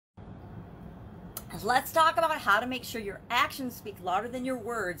Let's talk about how to make sure your actions speak louder than your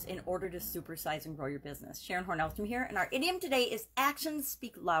words in order to supersize and grow your business. Sharon Horne-Ellstrom here, and our idiom today is actions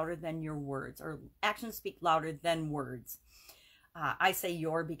speak louder than your words, or actions speak louder than words. I say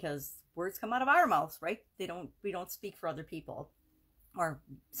your because words come out of our mouths, right? We don't speak for other people. Or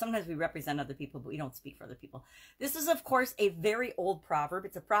sometimes we represent other people, but we don't speak for other people. This is, of course, a very old proverb.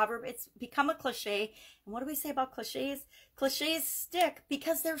 It's a proverb. It's become a cliche. And what do we say about cliches? Cliches stick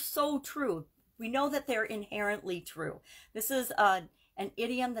because they're so true. We know that they're inherently true. This is an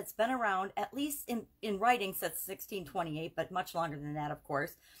idiom that's been around, at least in writing, since 1628, but much longer than that, of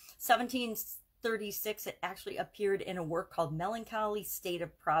course. 1736, it actually appeared in a work called Melancholy State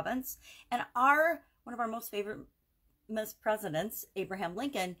of Province. And one of our most favorite presidents, Abraham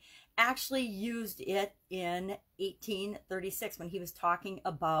Lincoln, actually used it in 1836 when he was talking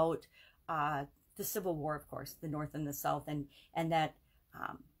about the Civil War, of course, the North and the South, and that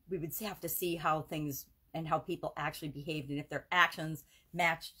we would have to see how things and how people actually behaved and if their actions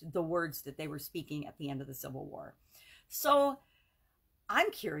matched the words that they were speaking at the end of the Civil War. So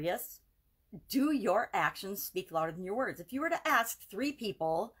I'm curious, do your actions speak louder than your words? If you were to ask 3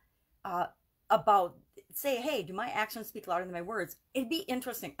 people about, say, hey, do my actions speak louder than my words? It'd be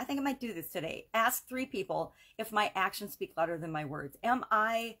interesting. I think I might do this today. Ask 3 people if my actions speak louder than my words. Am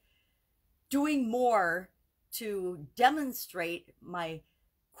I doing more to demonstrate my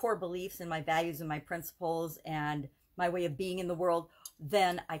core beliefs and my values and my principles and my way of being in the world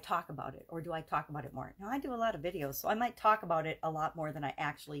than I talk about it? Or do I talk about it more? Now, I do a lot of videos, so I might talk about it a lot more than I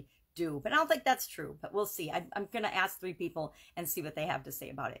actually do, but I don't think that's true, but we'll see. I'm going to ask 3 people and see what they have to say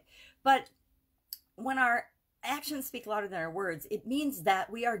about it. But when our actions speak louder than our words, it means that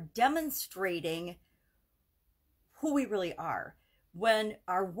we are demonstrating who we really are. When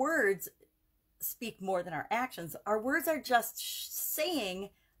our words speak more than our actions, our words are just saying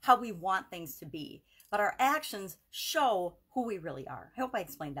how we want things to be, but our actions show who we really are. I hope I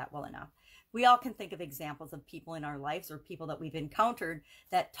explained that well enough. We all can think of examples of people in our lives or people that we've encountered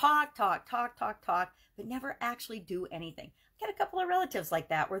that talk, but never actually do anything. I've got a couple of relatives like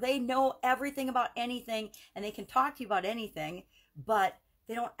that where they know everything about anything and they can talk to you about anything, but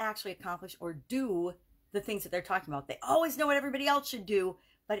they don't actually accomplish or do the things that they're talking about. They always know what everybody else should do,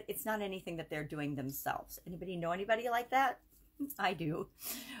 but it's not anything that they're doing themselves. Anybody know anybody like that? I do.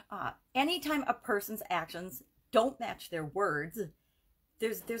 Anytime a person's actions don't match their words,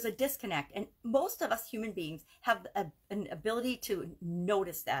 there's a disconnect. And most of us human beings have an ability to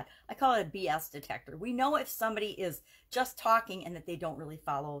notice that. I call it a BS detector. We know if somebody is just talking and that they don't really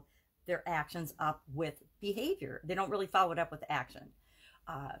follow their actions up with behavior. They don't really follow it up with action.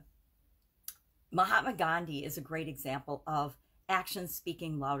 Mahatma Gandhi is a great example of actions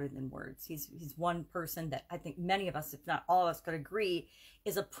speaking louder than words. He's one person that I think many of us, if not all of us, could agree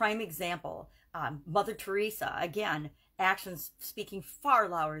is a prime example. Mother Teresa, again, actions speaking far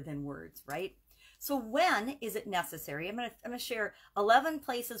louder than words, right? So when is it necessary? I'm gonna share 11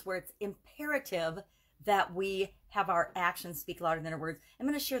 places where it's imperative that we have our actions speak louder than our words. I'm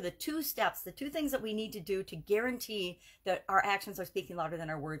going to share the 2 steps, the 2 things that we need to do to guarantee that our actions are speaking louder than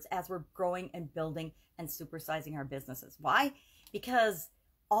our words as we're growing and building and supersizing our businesses. Why? Because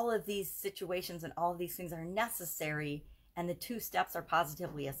all of these situations and all of these things are necessary, and the 2 steps are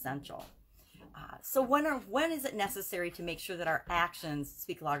positively essential. So when is it necessary to make sure that our actions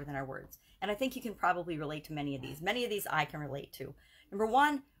speak louder than our words? And I think you can probably relate to many of these. Many of these I can relate to. Number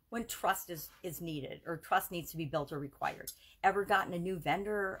 1, when trust is needed, or trust needs to be built or required. Ever gotten a new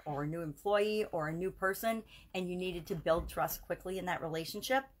vendor or a new employee or a new person and you needed to build trust quickly in that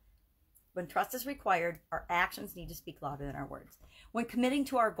relationship? When trust is required, our actions need to speak louder than our words. When committing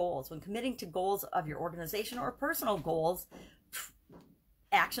to our goals, when committing to goals of your organization or personal goals,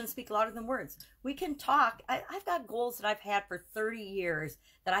 actions speak louder than words. We can talk. I've got goals that I've had for 30 years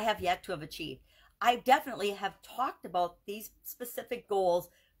that I have yet to have achieved. I definitely have talked about these specific goals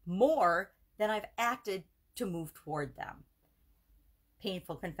more than I've acted to move toward them.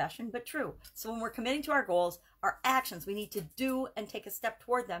 Painful confession, but true. So when we're committing to our goals, our actions, we need to do and take a step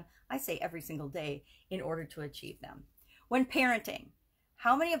toward them, I say every single day, in order to achieve them. When parenting,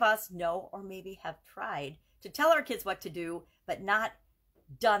 how many of us know or maybe have tried to tell our kids what to do, but not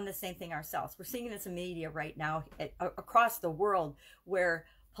done the same thing ourselves? We're seeing this in media right now across the world where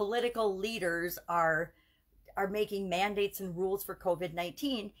political leaders are making mandates and rules for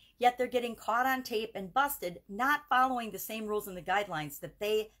COVID-19, yet they're getting caught on tape and busted, not following the same rules and the guidelines that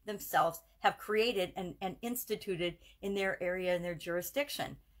they themselves have created and instituted in their area and their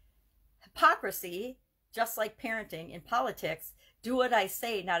jurisdiction. Hypocrisy, just like parenting in politics, do what I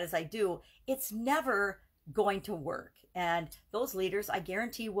say, not as I do, it's never going to work. And those leaders, I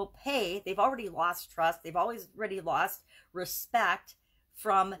guarantee, will pay. They've already lost trust. They've already lost respect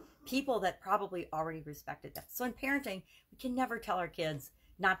from people that probably already respected them. So in parenting, we can never tell our kids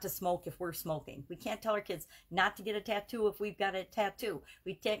not to smoke if we're smoking. We can't tell our kids not to get a tattoo if we've got a tattoo.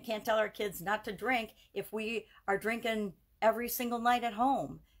 We can't tell our kids not to drink if we are drinking every single night at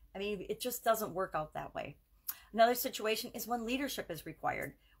home. I mean, it just doesn't work out that way. Another situation is when leadership is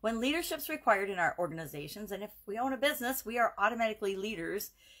required. When leadership's required in our organizations, and if we own a business, we are automatically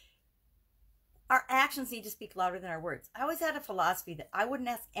leaders, our actions need to speak louder than our words. I always had a philosophy that I wouldn't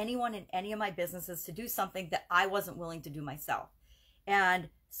ask anyone in any of my businesses to do something that I wasn't willing to do myself. And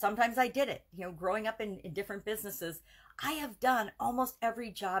sometimes I did it. You know, growing up in different businesses, I have done almost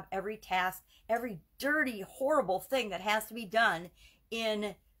every job, every task, every dirty, horrible thing that has to be done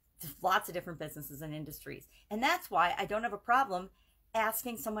in lots of different businesses and industries. And that's why I don't have a problem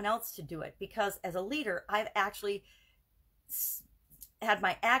asking someone else to do it, because as a leader, I've actually had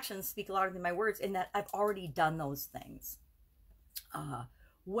my actions speak louder than my words in that I've already done those things.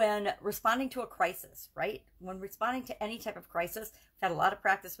 When responding to a crisis, right? When responding to any type of crisis, I've had a lot of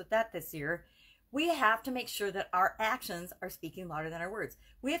practice with that this year. We have to make sure that our actions are speaking louder than our words.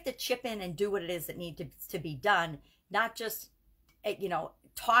 We have to chip in and do what it is that needs to be done, not just, you know,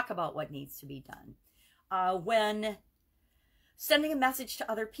 talk about what needs to be done. When sending a message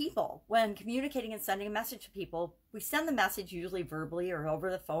to other people, when communicating and sending a message to people, we send the message usually verbally or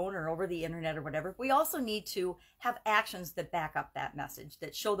over the phone or over the internet or whatever. We also need to have actions that back up that message,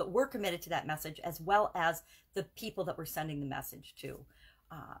 that show that we're committed to that message, as well as the people that we're sending the message to.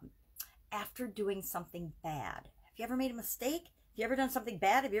 After doing something bad, have you ever made a mistake? Have you ever done something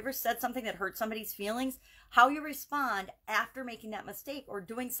bad? Have you ever said something that hurt somebody's feelings? How you respond after making that mistake or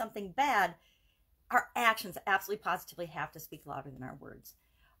doing something bad, our actions absolutely positively have to speak louder than our words.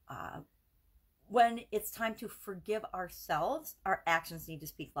 When it's time to forgive ourselves, our actions need to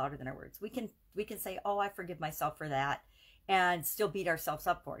speak louder than our words. We can say, oh, I forgive myself for that, and still beat ourselves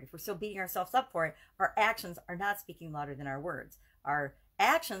up for it. If we're still beating ourselves up for it, our actions are not speaking louder than our words. Our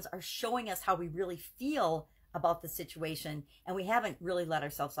actions are showing us how we really feel about the situation, and we haven't really let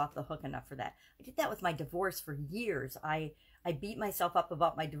ourselves off the hook enough for that. I did that with my divorce for years. I beat myself up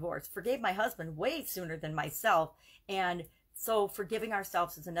about my divorce, forgave my husband way sooner than myself, and so forgiving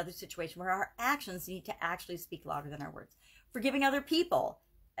ourselves is another situation where our actions need to actually speak louder than our words. Forgiving other people,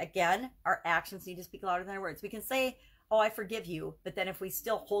 again, our actions need to speak louder than our words. We can say, oh, I forgive you, but then if we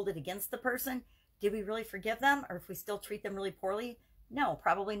still hold it against the person, did we really forgive them? Or if we still treat them really poorly? No,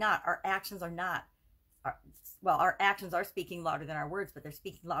 probably not. Our actions are not. Well, our actions are speaking louder than our words, but they're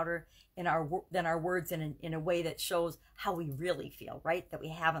speaking louder than our words in a way that shows how we really feel, right? That we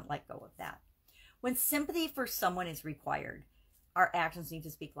haven't let go of that. When sympathy for someone is required, our actions need to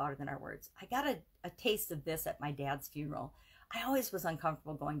speak louder than our words. I got a taste of this at my dad's funeral. I always was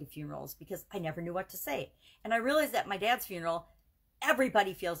uncomfortable going to funerals because I never knew what to say. And I realized that at my dad's funeral,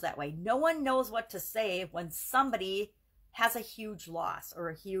 everybody feels that way. No one knows what to say when somebody has a huge loss or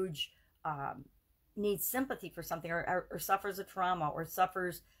a huge needs sympathy for something, or suffers a trauma, or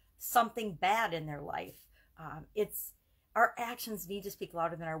suffers something bad in their life. Our actions need to speak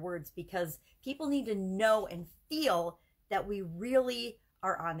louder than our words, because people need to know and feel that we really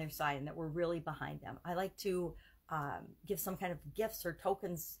are on their side and that we're really behind them. I like to give some kind of gifts or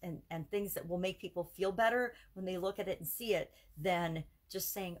tokens and things that will make people feel better when they look at it and see it, than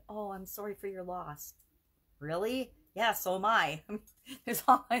just saying, oh, I'm sorry for your loss. Really? Yeah, so am I. There's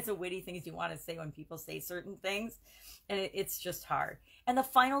all kinds of witty things you want to say when people say certain things, and it's just hard. And the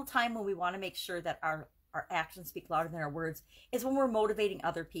final time when we want to make sure that our actions speak louder than our words is when we're motivating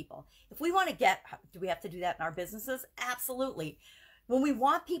other people. If we want to do we have to do that in our businesses? Absolutely. When we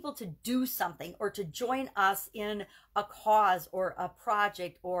want people to do something or to join us in a cause or a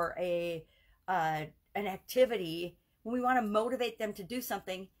project or an activity, when we want to motivate them to do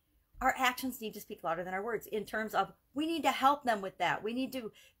something, our actions need to speak louder than our words, in terms of we need to help them with that. We need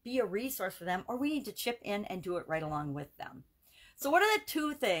to be a resource for them, or we need to chip in and do it right along with them. So what are the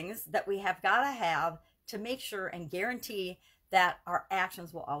two things that we have got to have to make sure and guarantee that our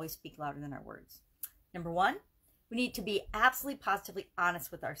actions will always speak louder than our words? Number one, we need to be absolutely positively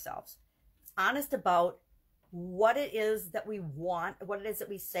honest with ourselves. Honest about what it is that we want, what it is that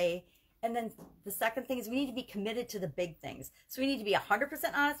we say. And then the second thing is we need to be committed to the big things. So we need to be 100%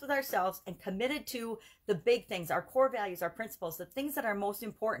 honest with ourselves and committed to the big things, our core values, our principles, the things that are most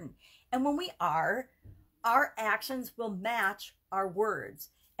important. And when we are, our actions will match our words,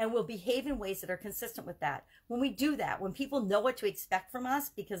 and we'll behave in ways that are consistent with that. When we do that, when people know what to expect from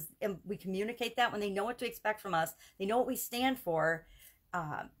us, because we communicate that, when they know what to expect from us, they know what we stand for,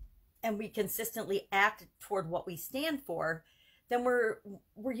 and we consistently act toward what we stand for, then we're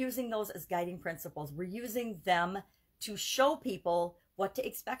using those as guiding principles. We're using them to show people what to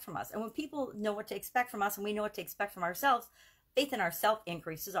expect from us. And when people know what to expect from us and we know what to expect from ourselves, faith in ourselves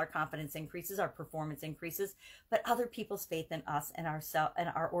increases, our confidence increases, our performance increases, but other people's faith in us and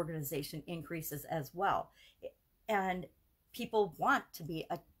our organization increases as well. And people want to be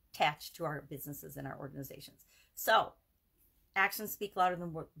attached to our businesses and our organizations. So actions speak louder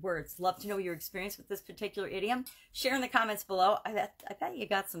than words. Love to know your experience with this particular idiom. Share in the comments below. I bet you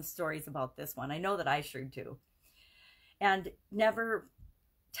got some stories about this one. I know that I sure do. And never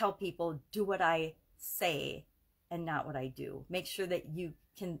tell people, do what I say and not what I do. Make sure that you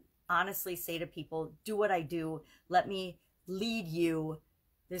can honestly say to people, do what I do. Let me lead you.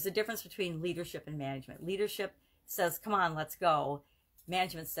 There's a difference between leadership and management. Leadership says, come on, let's go.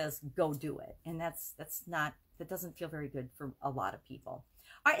 Management says, go do it. And that doesn't feel very good for a lot of people.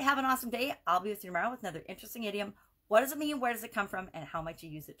 All right, have an awesome day. I'll be with you tomorrow with another interesting idiom. What does it mean? Where does it come from? And how might you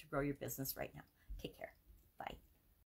use it to grow your business right now? Take care.